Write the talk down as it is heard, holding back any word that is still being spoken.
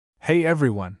Hey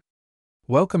everyone!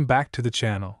 Welcome back to the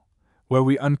channel, where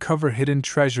we uncover hidden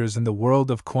treasures in the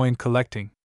world of coin collecting.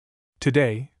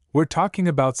 Today, we're talking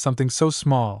about something so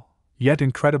small, yet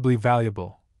incredibly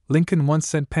valuable: Lincoln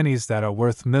 1-cent pennies that are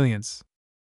worth millions.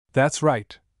 That's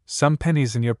right, some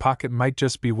pennies in your pocket might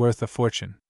just be worth a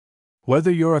fortune.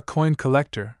 Whether you're a coin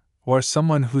collector, or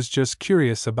someone who's just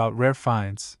curious about rare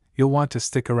finds, you'll want to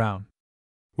stick around.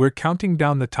 We're counting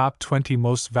down the top 20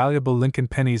 most valuable Lincoln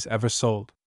pennies ever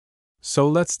sold. So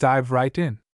let's dive right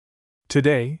in.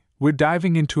 Today, we're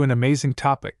diving into an amazing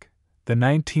topic: the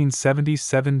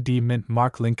 1977 D Mint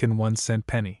Mark Lincoln 1-cent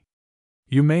penny.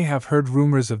 You may have heard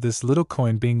rumors of this little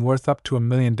coin being worth up to $1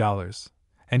 million,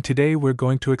 and today we're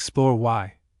going to explore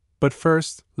why. But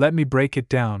first, let me break it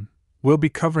down. We'll be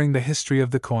covering the history of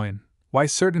the coin, why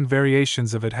certain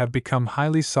variations of it have become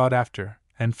highly sought after,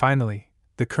 and finally,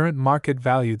 the current market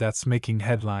value that's making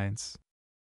headlines.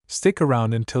 Stick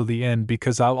around until the end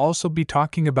because I'll also be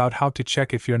talking about how to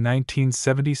check if your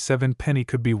 1977 penny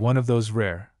could be one of those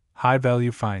rare,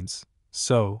 high-value finds.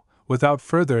 So, without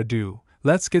further ado,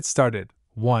 let's get started.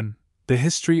 1. The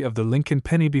history of the Lincoln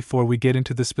penny. Before we get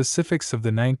into the specifics of the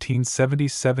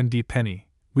 1977 D penny,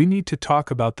 we need to talk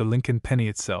about the Lincoln penny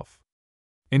itself.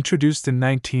 Introduced in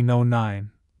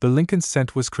 1909, the Lincoln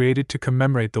cent was created to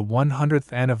commemorate the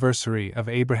 100th anniversary of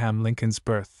Abraham Lincoln's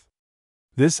birth.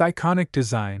 This iconic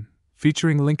design,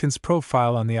 featuring Lincoln's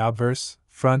profile on the obverse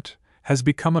front, has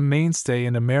become a mainstay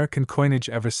in American coinage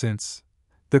ever since.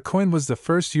 The coin was the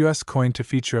first U.S. coin to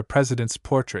feature a president's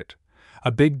portrait,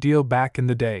 a big deal back in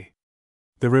the day.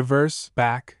 The reverse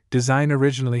back design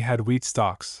originally had wheat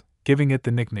stalks, giving it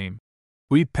the nickname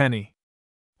Wheat Penny.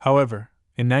 However,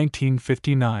 in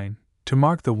 1959, to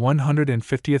mark the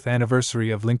 150th anniversary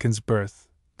of Lincoln's birth,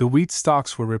 the wheat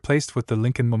stalks were replaced with the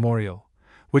Lincoln Memorial,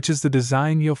 which is the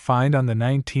design you'll find on the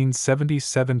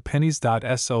 1977 pennies.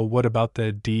 So what about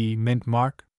the D Mint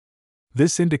mark?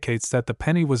 This indicates that the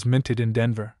penny was minted in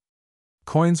Denver.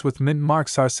 Coins with mint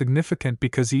marks are significant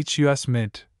because each U.S.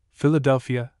 mint,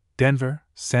 Philadelphia, Denver,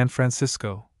 San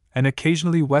Francisco, and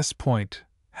occasionally West Point,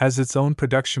 has its own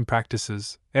production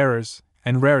practices, errors,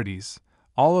 and rarities,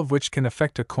 all of which can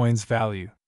affect a coin's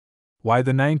value. Why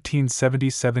the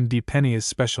 1977 D penny is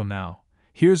special now?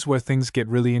 Here's where things get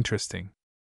really interesting.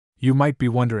 You might be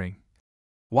wondering,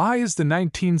 why is the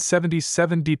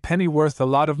 1977 D penny worth a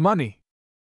lot of money?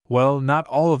 Well, not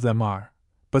all of them are,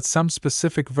 but some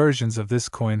specific versions of this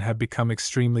coin have become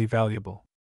extremely valuable.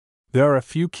 There are a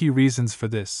few key reasons for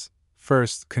this.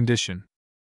 First, condition.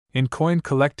 In coin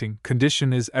collecting,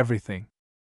 condition is everything.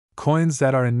 Coins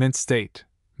that are in mint state,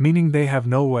 meaning they have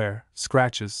no wear,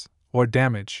 scratches, or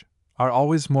damage, are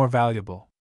always more valuable.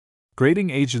 Grading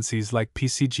agencies like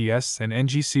PCGS and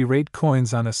NGC rate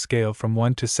coins on a scale from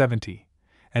 1 to 70,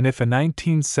 and if a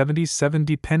 1977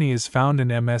 D penny is found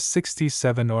in MS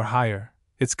 67 or higher,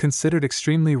 it's considered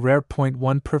extremely rare.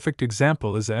 1 perfect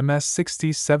example is a MS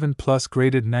 67 plus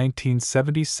graded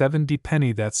 1977 D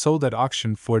penny that sold at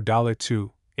auction for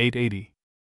 $2,880.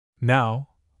 Now,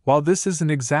 while this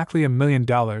isn't exactly $1 million,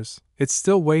 it's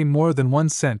still way more than 1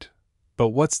 cent. But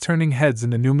what's turning heads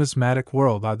in the numismatic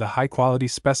world are the high-quality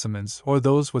specimens or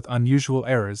those with unusual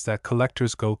errors that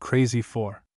collectors go crazy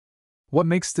for. What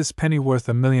makes this penny worth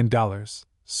 $1 million?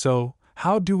 So,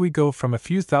 how do we go from a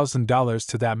few $1,000s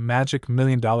to that magic $1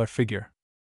 million figure?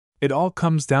 It all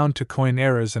comes down to coin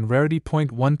errors and rarity.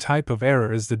 1 type of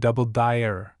error is the doubled die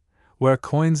error, where a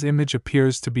coin's image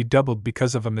appears to be doubled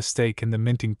because of a mistake in the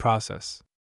minting process.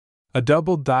 A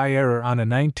doubled die error on a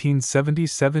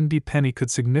 1977 D penny could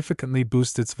significantly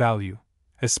boost its value,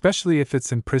 especially if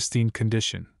it's in pristine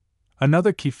condition.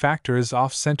 Another key factor is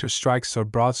off-center strikes or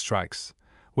broad strikes,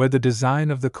 where the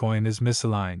design of the coin is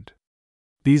misaligned.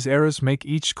 These errors make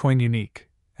each coin unique,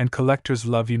 and collectors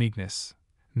love uniqueness.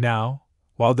 Now,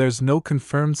 while there's no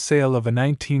confirmed sale of a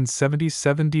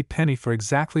 1977 D penny for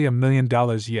exactly $1 million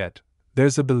yet,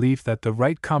 there's a belief that the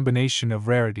right combination of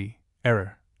rarity,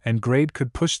 error, and grade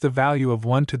could push the value of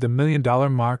one to the $1 million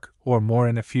mark or more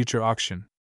in a future auction.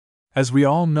 As we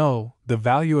all know, the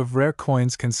value of rare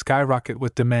coins can skyrocket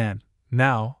with demand.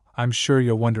 Now, I'm sure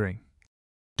you're wondering,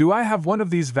 do I have one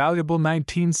of these valuable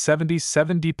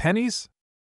 1977 D pennies?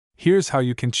 Here's how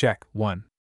you can check. 1.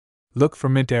 Look for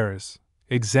mint errors.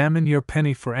 Examine your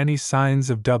penny for any signs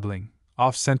of doubling,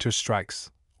 off-center strikes,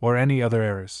 or any other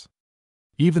errors.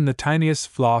 Even the tiniest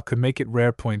flaw could make it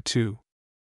rare. 2.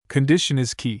 Condition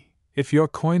is key. If your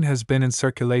coin has been in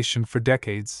circulation for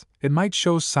decades, it might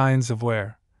show signs of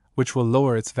wear, which will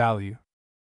lower its value.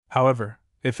 However,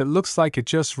 if it looks like it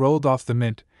just rolled off the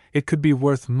mint, it could be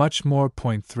worth much more.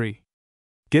 3.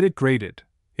 Get it graded.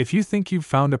 If you think you've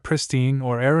found a pristine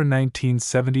or era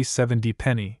 1970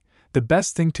 penny, the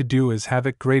best thing to do is have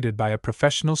it graded by a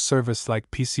professional service like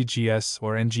PCGS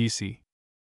or NGC.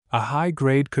 A high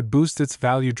grade could boost its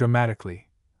value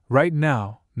dramatically. Right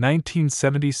now,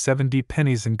 1970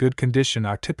 pennies in good condition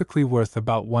are typically worth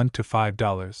about $1 to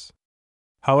 $5.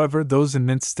 However, those in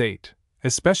mint state,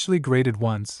 especially graded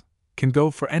ones, can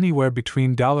go for anywhere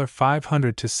between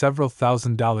 $500 to several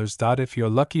 $1,000s. If you're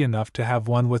lucky enough to have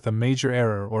one with a major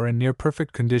error or in near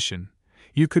perfect condition,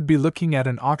 you could be looking at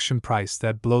an auction price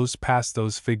that blows past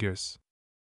those figures.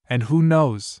 And who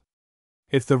knows?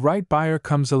 If the right buyer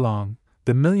comes along,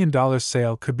 the $1 million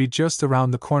sale could be just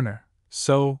around the corner.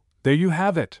 So, there you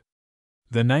have it.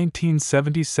 The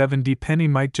 1970 penny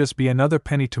might just be another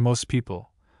penny to most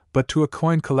people, but to a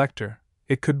coin collector,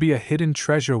 it could be a hidden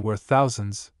treasure worth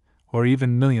thousands, or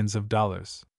even millions of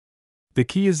dollars. The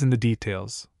key is in the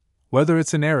details. Whether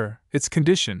it's an error, its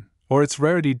condition, or its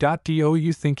rarity. Do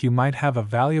you think you might have a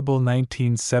valuable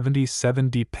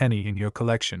 1970 penny in your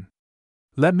collection?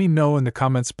 Let me know in the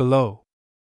comments below.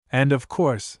 And of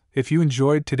course, if you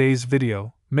enjoyed today's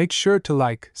video, make sure to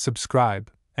like, subscribe,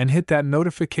 and hit that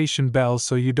notification bell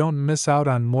so you don't miss out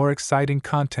on more exciting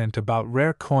content about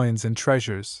rare coins and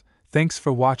treasures. Thanks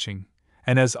for watching,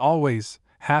 and as always,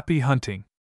 happy hunting!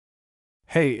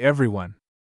 Hey everyone!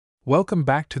 Welcome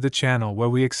back to the channel where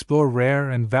we explore rare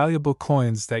and valuable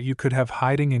coins that you could have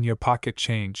hiding in your pocket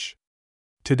change.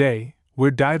 Today,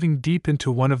 we're diving deep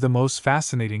into one of the most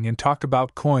fascinating and talked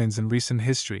about coins in recent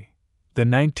history, the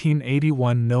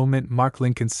 1981 no-mint mark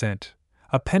Lincoln cent,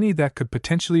 a penny that could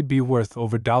potentially be worth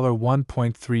over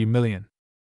 $1.3 million.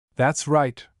 That's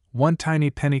right, one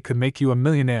tiny penny could make you a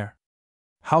millionaire.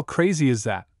 How crazy is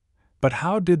that? But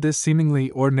how did this seemingly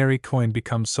ordinary coin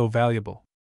become so valuable?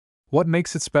 What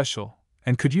makes it special,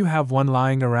 and could you have one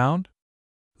lying around?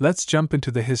 Let's jump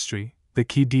into the history, the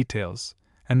key details,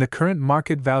 and the current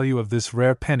market value of this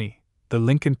rare penny. The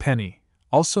Lincoln penny,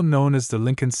 also known as the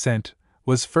Lincoln cent,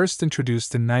 was first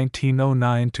introduced in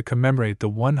 1909 to commemorate the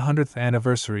 100th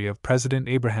anniversary of President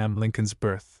Abraham Lincoln's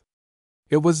birth.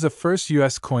 It was the first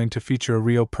U.S. coin to feature a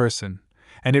real person,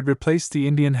 and it replaced the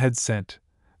Indian head cent,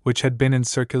 which had been in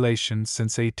circulation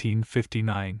since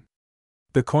 1859.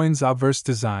 The coin's obverse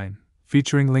design,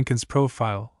 featuring Lincoln's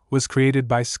profile, was created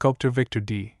by sculptor Victor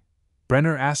D.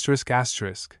 Brenner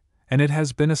 ****, and it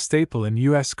has been a staple in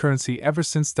U.S. currency ever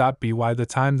since. By the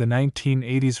time the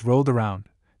 1980s rolled around,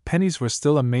 pennies were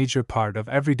still a major part of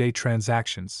everyday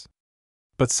transactions.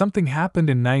 But something happened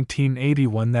in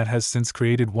 1981 that has since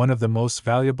created one of the most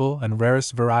valuable and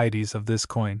rarest varieties of this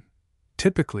coin.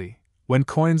 Typically, when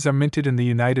coins are minted in the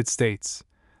United States,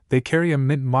 they carry a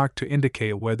mint mark to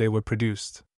indicate where they were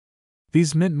produced.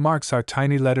 These mint marks are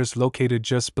tiny letters located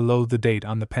just below the date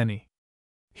on the penny.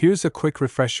 Here's a quick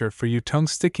refresher for you tongue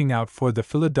sticking out for the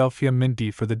Philadelphia Mint,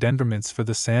 D for the Denver mints, for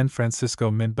the San Francisco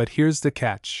Mint. But here's the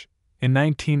catch. In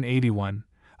 1981,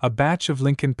 a batch of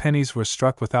Lincoln pennies were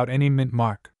struck without any mint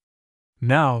mark.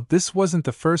 Now, this wasn't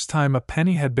the first time a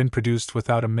penny had been produced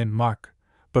without a mint mark,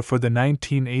 but for the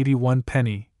 1981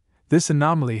 penny, this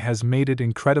anomaly has made it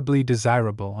incredibly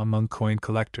desirable among coin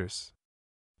collectors.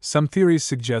 Some theories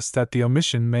suggest that the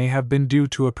omission may have been due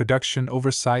to a production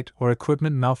oversight or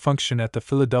equipment malfunction at the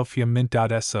Philadelphia Mint.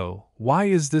 So, why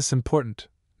is this important?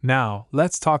 Now,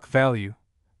 let's talk value.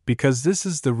 Because this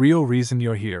is the real reason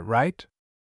you're here, right?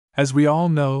 As we all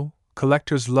know,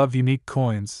 collectors love unique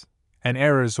coins, and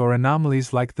errors or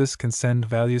anomalies like this can send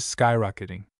values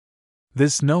skyrocketing.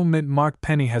 This no-mint mark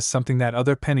penny has something that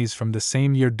other pennies from the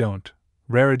same year don't: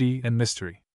 rarity and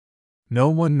mystery. No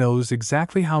one knows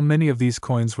exactly how many of these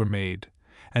coins were made,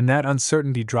 and that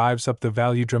uncertainty drives up the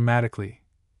value dramatically.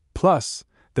 Plus,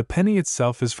 the penny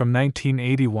itself is from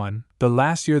 1981, the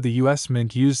last year the U.S.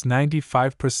 Mint used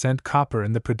 95% copper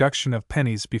in the production of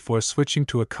pennies before switching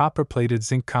to a copper-plated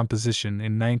zinc composition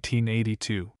in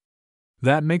 1982.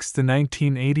 That makes the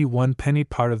 1981 penny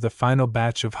part of the final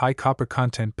batch of high copper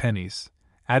content pennies,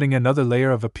 adding another layer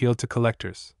of appeal to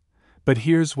collectors. But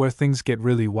here's where things get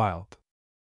really wild.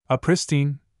 A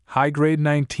pristine, high-grade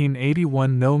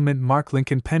 1981 no-mint mark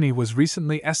Lincoln penny was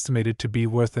recently estimated to be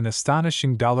worth an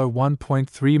astonishing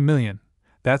 $1.3 million.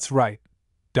 That's right,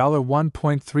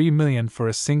 $1.3 million for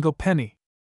a single penny.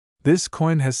 This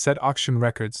coin has set auction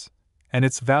records, and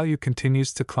its value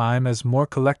continues to climb as more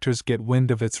collectors get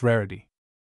wind of its rarity.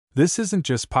 This isn't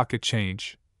just pocket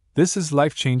change, this is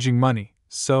life-changing money.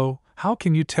 So, how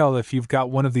can you tell if you've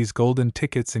got one of these golden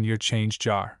tickets in your change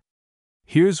jar?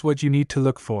 Here's what you need to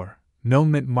look for: no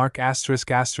mint mark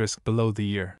 ** below the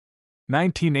year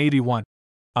 1981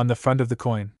 on the front of the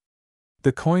coin.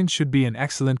 The coin should be in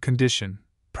excellent condition,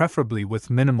 preferably with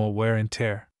minimal wear and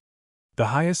tear. The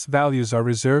highest values are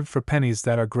reserved for pennies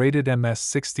that are graded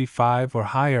MS65 or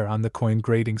higher on the coin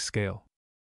grading scale.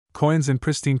 Coins in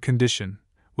pristine condition,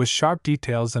 with sharp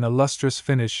details and a lustrous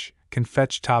finish, can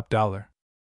fetch top dollar.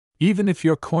 Even if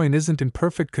your coin isn't in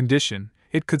perfect condition,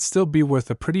 it could still be worth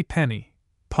a pretty penny,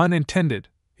 pun intended.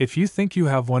 If you think you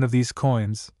have one of these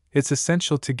coins, it's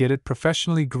essential to get it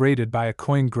professionally graded by a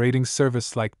coin grading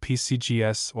service like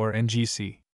PCGS or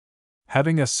NGC.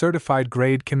 Having a certified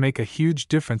grade can make a huge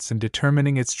difference in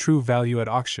determining its true value at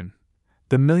auction.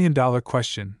 The million-dollar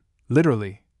question,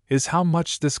 literally, is how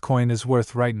much this coin is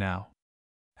worth right now.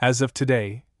 As of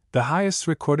today, the highest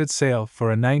recorded sale for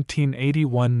a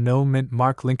 1981 no-mint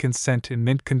mark Lincoln cent in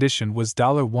mint condition was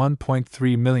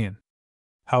 $1.3 million.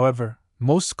 However,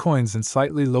 most coins in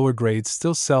slightly lower grades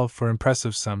still sell for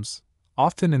impressive sums,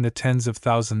 often in the tens of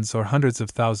thousands or hundreds of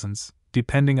thousands,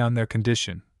 depending on their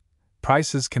condition.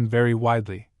 Prices can vary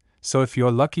widely, so if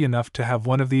you're lucky enough to have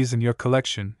one of these in your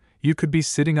collection, you could be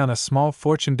sitting on a small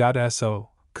fortune. So,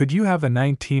 could you have a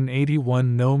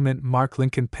 1981 no-mint mark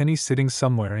Lincoln penny sitting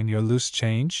somewhere in your loose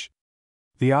change?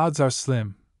 The odds are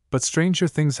slim, but stranger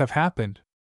things have happened.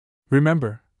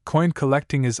 Remember, coin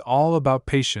collecting is all about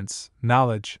patience,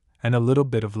 knowledge, and a little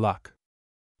bit of luck.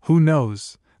 Who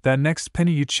knows, that next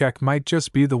penny you check might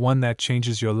just be the one that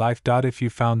changes your life. If you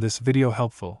found this video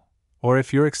helpful, or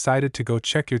if you're excited to go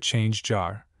check your change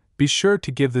jar, be sure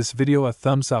to give this video a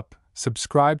thumbs up,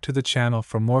 subscribe to the channel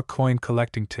for more coin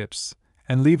collecting tips,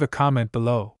 and leave a comment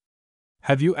below.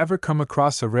 Have you ever come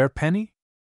across a rare penny?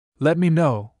 Let me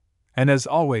know, and as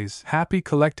always, happy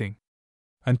collecting!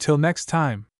 Until next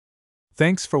time.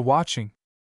 Thanks for watching.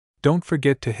 Don't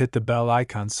forget to hit the bell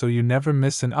icon so you never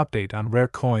miss an update on rare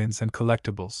coins and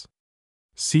collectibles.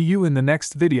 See you in the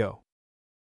next video.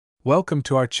 Welcome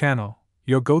to our channel,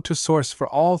 your go-to source for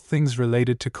all things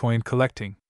related to coin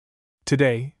collecting.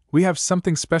 Today, we have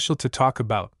something special to talk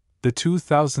about, the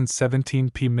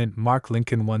 2017 P Mint Mark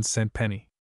Lincoln 1 cent penny.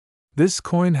 This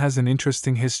coin has an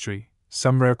interesting history,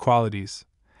 some rare qualities,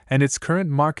 and its current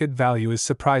market value is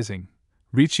surprising,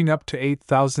 reaching up to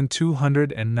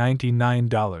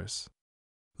 $8,299.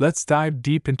 Let's dive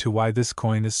deep into why this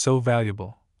coin is so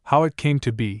valuable, how it came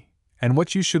to be, and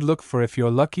what you should look for if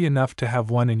you're lucky enough to have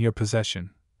one in your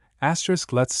possession.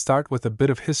 Let's start with a bit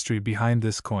of history behind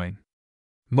this coin.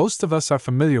 Most of us are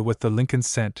familiar with the Lincoln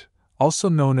cent, also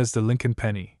known as the Lincoln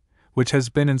penny, which has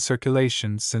been in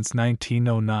circulation since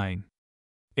 1909.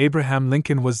 Abraham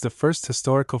Lincoln was the first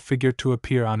historical figure to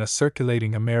appear on a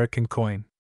circulating American coin.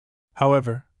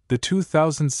 However, the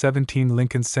 2017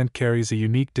 Lincoln cent carries a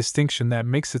unique distinction that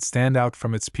makes it stand out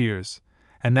from its peers,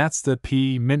 and that's the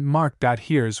P Mint mark.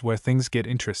 Here's where things get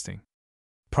interesting.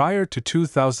 Prior to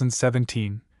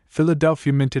 2017,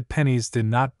 Philadelphia minted pennies did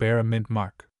not bear a mint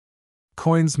mark.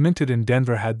 Coins minted in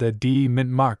Denver had the D mint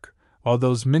mark, while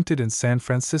those minted in San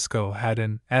Francisco had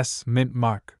an S mint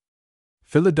mark.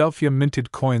 Philadelphia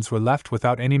minted coins were left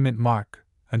without any mint mark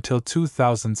until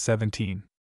 2017.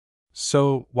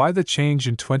 So, why the change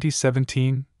in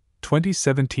 2017?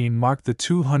 2017 marked the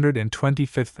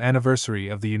 225th anniversary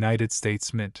of the United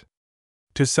States Mint.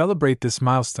 To celebrate this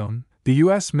milestone, the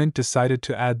U.S. Mint decided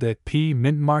to add the P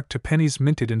Mint mark to pennies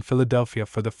minted in Philadelphia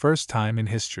for the first time in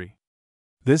history.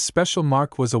 This special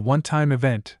mark was a one-time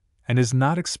event and is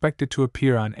not expected to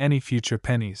appear on any future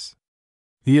pennies.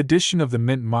 The addition of the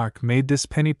mint mark made this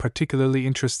penny particularly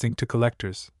interesting to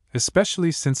collectors,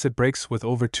 especially since it breaks with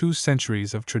over 2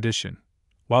 centuries of tradition.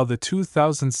 While the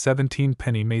 2017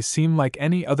 penny may seem like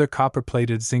any other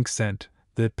copper-plated zinc cent,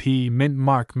 the P Mint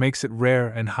mark makes it rare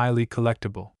and highly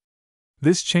collectible.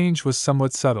 This change was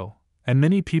somewhat subtle, and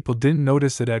many people didn't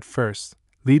notice it at first,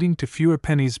 leading to fewer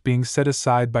pennies being set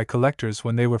aside by collectors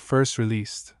when they were first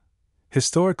released.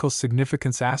 Historical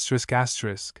significance ***.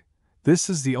 This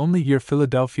is the only year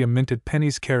Philadelphia minted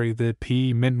pennies carry the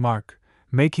P Mint mark,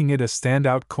 making it a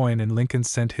standout coin in Lincoln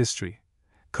cent history.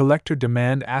 Collector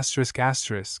demand ***,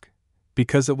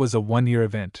 because it was a one-year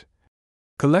event.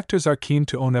 Collectors are keen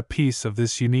to own a piece of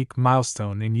this unique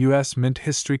milestone in U.S. Mint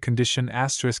history. Condition ***.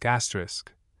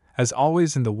 As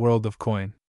always in the world of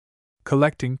coin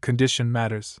collecting, condition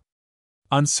matters.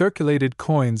 Uncirculated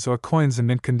coins or coins in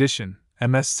mint condition,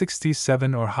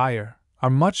 MS67 or higher, are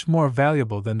much more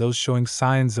valuable than those showing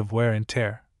signs of wear and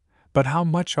tear. But how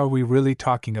much are we really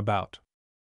talking about?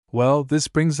 Well, this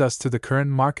brings us to the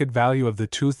current market value of the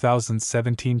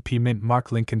 2017 P Mint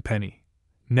mark Lincoln penny.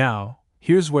 Now,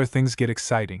 here's where things get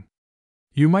exciting.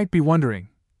 You might be wondering,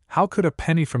 how could a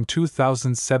penny from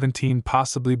 2017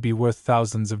 possibly be worth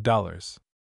thousands of dollars?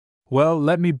 Well,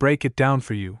 let me break it down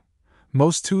for you.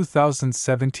 Most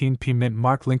 2017 P Mint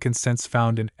mark Lincoln cents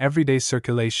found in everyday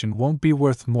circulation won't be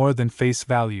worth more than face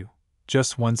value,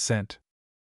 just 1 cent.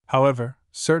 However,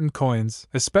 certain coins,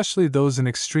 especially those in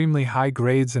extremely high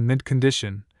grades and mint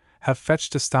condition, have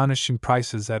fetched astonishing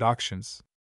prices at auctions.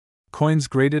 Coins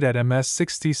graded at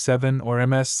MS67 or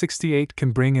MS68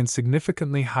 can bring in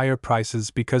significantly higher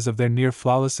prices because of their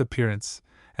near-flawless appearance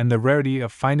and the rarity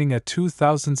of finding a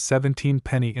 2017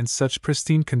 penny in such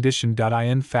pristine condition.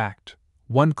 In fact,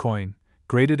 one coin,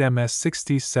 graded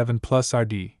MS67 plus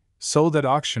RD, sold at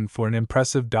auction for an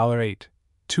impressive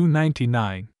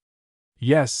 $8.299.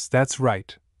 Yes, that's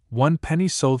right, 1 penny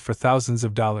sold for thousands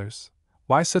of dollars.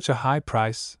 Why such a high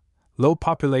price? Low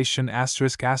population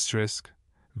 ***.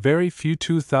 Very few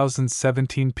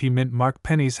 2017 mint mark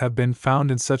pennies have been found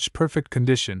in such perfect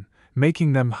condition,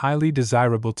 making them highly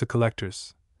desirable to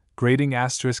collectors. Grading ***.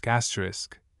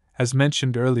 As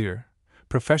mentioned earlier,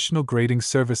 professional grading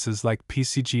services like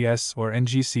PCGS or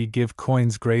NGC give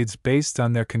coins grades based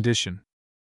on their condition.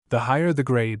 The higher the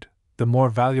grade, the more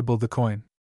valuable the coin.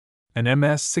 An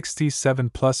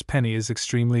MS67 plus penny is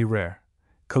extremely rare.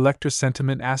 Collector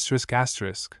sentiment ***.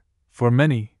 For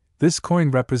many, this coin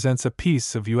represents a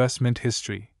piece of U.S. mint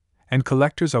history, and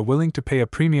collectors are willing to pay a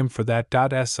premium for that.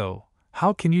 So,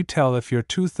 how can you tell if your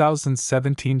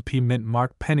 2017 mint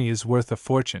mark penny is worth a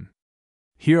fortune?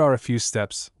 Here are a few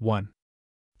steps. 1.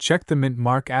 Check the mint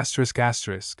mark ***.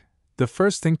 The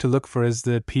first thing to look for is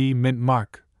the P mint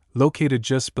mark, located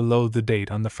just below the date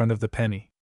on the front of the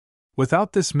penny.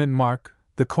 Without this mint mark,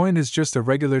 the coin is just a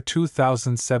regular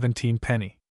 2017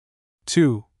 penny.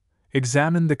 2.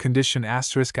 Examine the condition ***.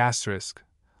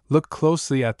 Look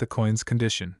closely at the coin's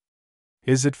condition.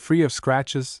 Is it free of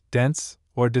scratches, dents,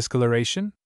 or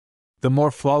discoloration? The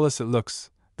more flawless it looks,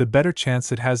 the better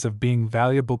chance it has of being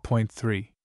valuable.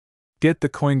 3. Get the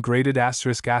coin graded ***.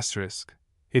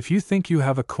 If you think you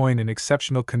have a coin in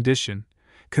exceptional condition,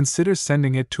 consider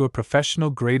sending it to a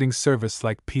professional grading service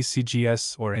like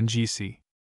PCGS or NGC.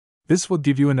 This will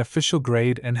give you an official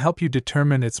grade and help you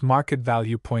determine its market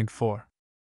value. 4.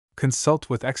 Consult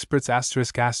with experts ***.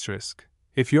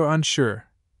 If you're unsure,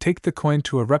 take the coin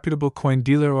to a reputable coin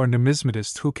dealer or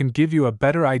numismatist who can give you a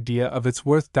better idea of its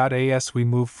worth. As we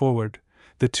move forward,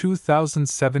 the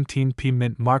 2017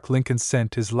 mint mark Lincoln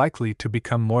cent is likely to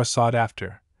become more sought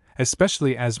after,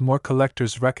 especially as more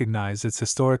collectors recognize its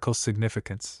historical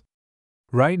significance.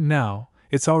 Right now,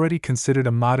 it's already considered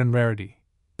a modern rarity,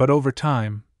 but over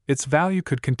time, its value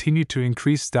could continue to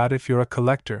increase. If you're a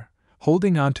collector,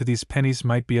 holding on to these pennies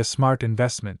might be a smart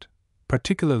investment,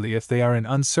 particularly if they are in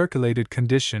uncirculated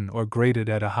condition or graded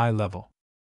at a high level.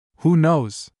 Who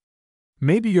knows?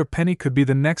 Maybe your penny could be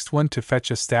the next one to fetch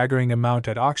a staggering amount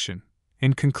at auction.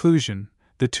 In conclusion,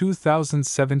 the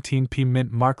 2017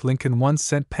 mint mark Lincoln 1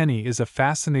 cent penny is a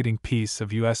fascinating piece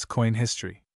of U.S. coin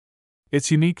history. Its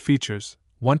unique features,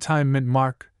 one-time mint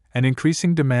mark, and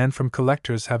increasing demand from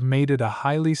collectors have made it a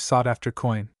highly sought-after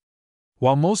coin.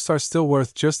 While most are still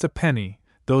worth just a penny,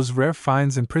 those rare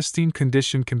finds in pristine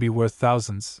condition can be worth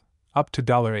thousands, up to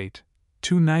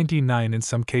 $8.299 in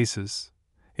some cases.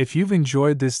 If you've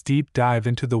enjoyed this deep dive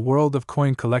into the world of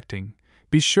coin collecting,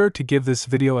 be sure to give this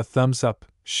video a thumbs up,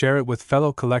 share it with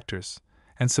fellow collectors,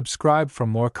 and subscribe for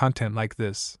more content like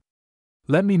this.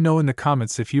 Let me know in the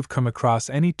comments if you've come across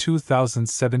any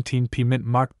 2017 mint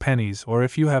mark pennies or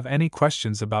if you have any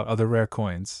questions about other rare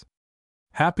coins.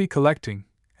 Happy collecting!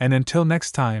 And until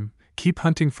next time, keep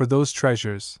hunting for those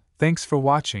treasures. Thanks for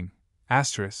watching.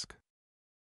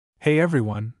 Hey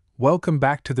everyone, welcome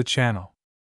back to the channel.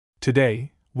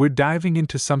 Today, we're diving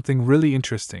into something really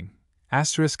interesting.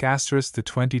 The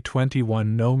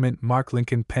 2021 no mint mark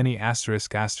Lincoln penny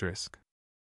 ***.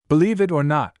 Believe it or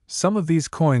not, some of these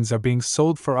coins are being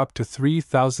sold for up to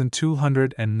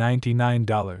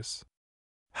 $3,299.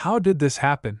 How did this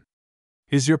happen?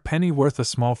 Is your penny worth a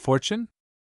small fortune?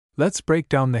 Let's break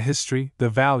down the history, the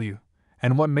value,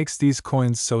 and what makes these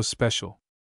coins so special.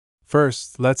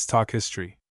 First, let's talk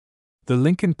history. The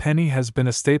Lincoln penny has been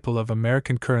a staple of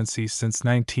American currency since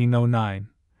 1909,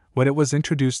 when it was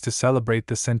introduced to celebrate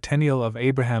the centennial of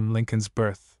Abraham Lincoln's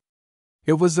birth.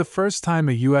 It was the first time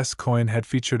a U.S. coin had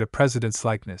featured a president's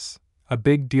likeness, a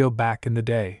big deal back in the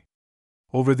day.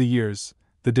 Over the years,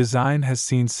 the design has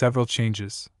seen several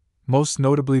changes, most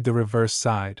notably the reverse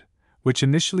side, which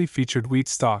initially featured wheat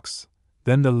stalks,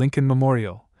 then the Lincoln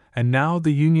Memorial, and now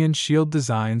the Union Shield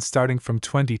design starting from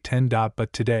 2010.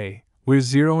 But today, we're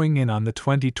zeroing in on the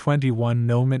 2021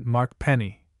 no mint mark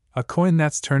penny, a coin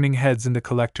that's turning heads in the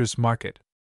collector's market.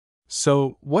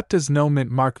 So, what does no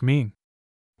mint mark mean?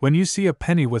 When you see a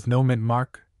penny with no mint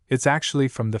mark, it's actually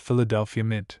from the Philadelphia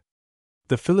Mint.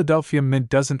 The Philadelphia Mint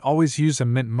doesn't always use a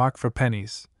mint mark for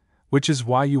pennies, which is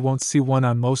why you won't see one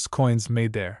on most coins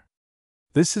made there.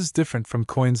 This is different from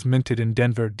coins minted in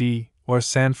Denver D or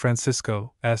San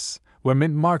Francisco S, where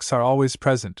mint marks are always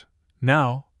present.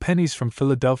 Now, pennies from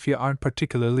Philadelphia aren't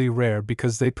particularly rare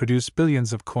because they produce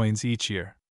billions of coins each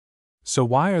year. So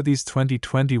why are these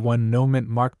 2021 no-mint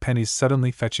mark pennies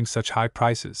suddenly fetching such high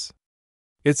prices?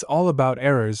 It's all about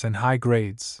errors and high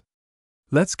grades.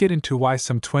 Let's get into why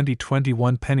some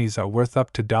 2021 pennies are worth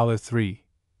up to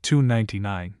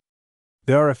 $3.299.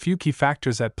 There are a few key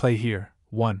factors at play here.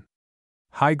 1.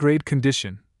 High-grade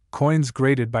condition. Coins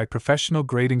graded by professional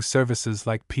grading services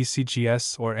like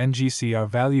PCGS or NGC are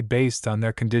valued based on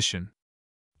their condition.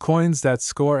 Coins that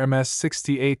score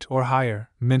MS68 or higher,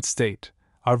 mint state,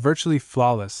 are virtually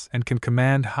flawless and can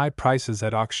command high prices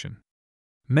at auction.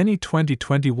 Many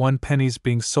 2021 pennies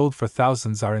being sold for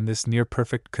thousands are in this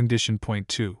near-perfect condition. Point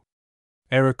 2.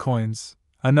 Error coins.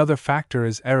 Another factor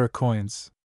is error coins.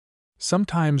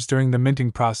 Sometimes during the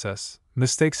minting process,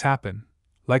 mistakes happen,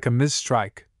 like a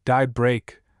misstrike, die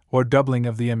break, or doubling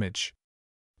of the image.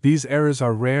 These errors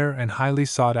are rare and highly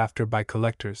sought after by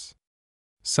collectors.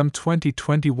 Some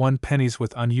 2021 pennies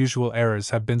with unusual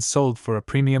errors have been sold for a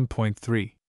premium. Point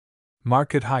 3.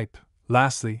 Market hype.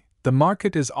 Lastly, the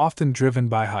market is often driven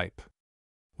by hype.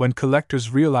 When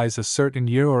collectors realize a certain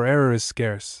year or error is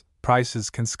scarce, prices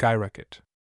can skyrocket.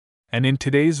 And in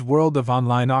today's world of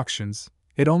online auctions,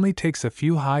 it only takes a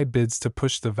few high bids to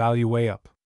push the value way up.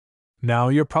 Now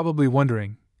you're probably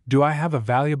wondering, do I have a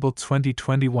valuable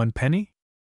 2021 penny?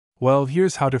 Well,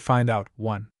 here's how to find out.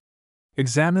 1.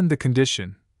 Examine the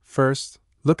condition. First,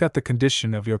 look at the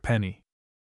condition of your penny.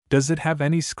 Does it have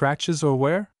any scratches or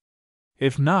wear?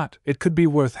 If not, it could be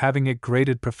worth having it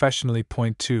graded professionally.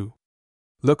 Point 2.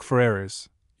 Look for errors.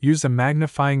 Use a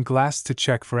magnifying glass to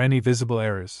check for any visible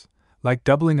errors, like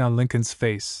doubling on Lincoln's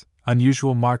face,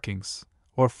 unusual markings,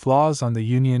 or flaws on the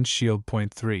Union Shield.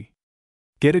 Point 3.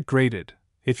 Get it graded.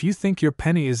 If you think your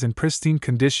penny is in pristine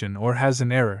condition or has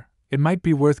an error, it might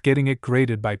be worth getting it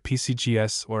graded by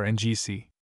PCGS or NGC.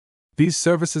 These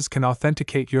services can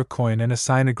authenticate your coin and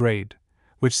assign a grade,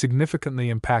 which significantly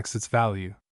impacts its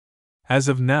value. As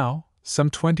of now, some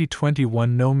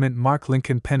 2021 no-mint mark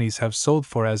Lincoln pennies have sold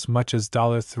for as much as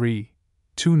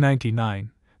 $3.299,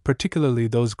 particularly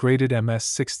those graded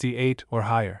MS68 or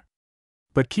higher.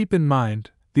 But keep in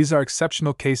mind, these are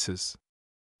exceptional cases.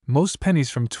 Most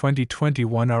pennies from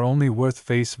 2021 are only worth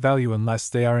face value unless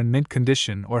they are in mint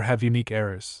condition or have unique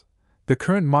errors. The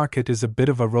current market is a bit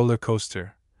of a roller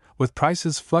coaster, with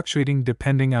prices fluctuating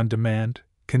depending on demand,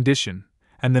 condition,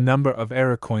 and the number of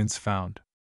error coins found.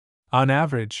 On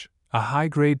average, a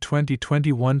high-grade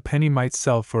 2021 penny might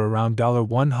sell for around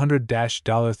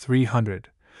 $100-$300,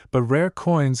 but rare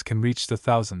coins can reach the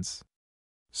thousands.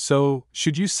 So,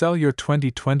 should you sell your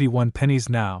 2021 pennies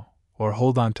now, or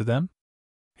hold on to them?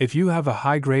 If you have a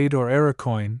high-grade or error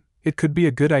coin, it could be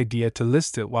a good idea to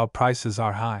list it while prices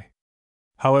are high.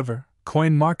 However,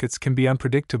 coin markets can be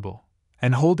unpredictable,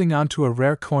 and holding on to a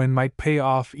rare coin might pay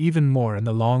off even more in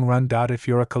the long run. If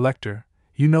you're a collector,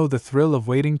 you know the thrill of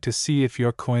waiting to see if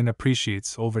your coin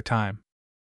appreciates over time.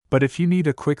 But if you need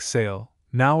a quick sale,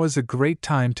 now is a great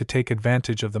time to take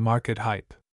advantage of the market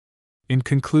hype. In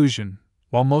conclusion,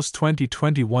 while most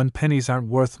 2021 pennies aren't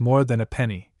worth more than a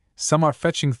penny, some are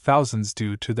fetching thousands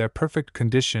due to their perfect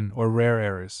condition or rare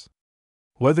errors.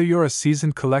 Whether you're a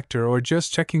seasoned collector or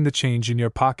just checking the change in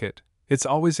your pocket, it's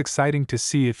always exciting to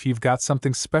see if you've got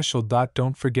something special.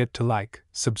 Don't forget to like,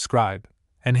 subscribe,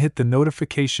 and hit the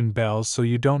notification bell so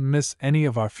you don't miss any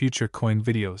of our future coin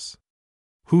videos.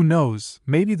 Who knows,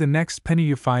 maybe the next penny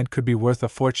you find could be worth a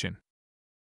fortune.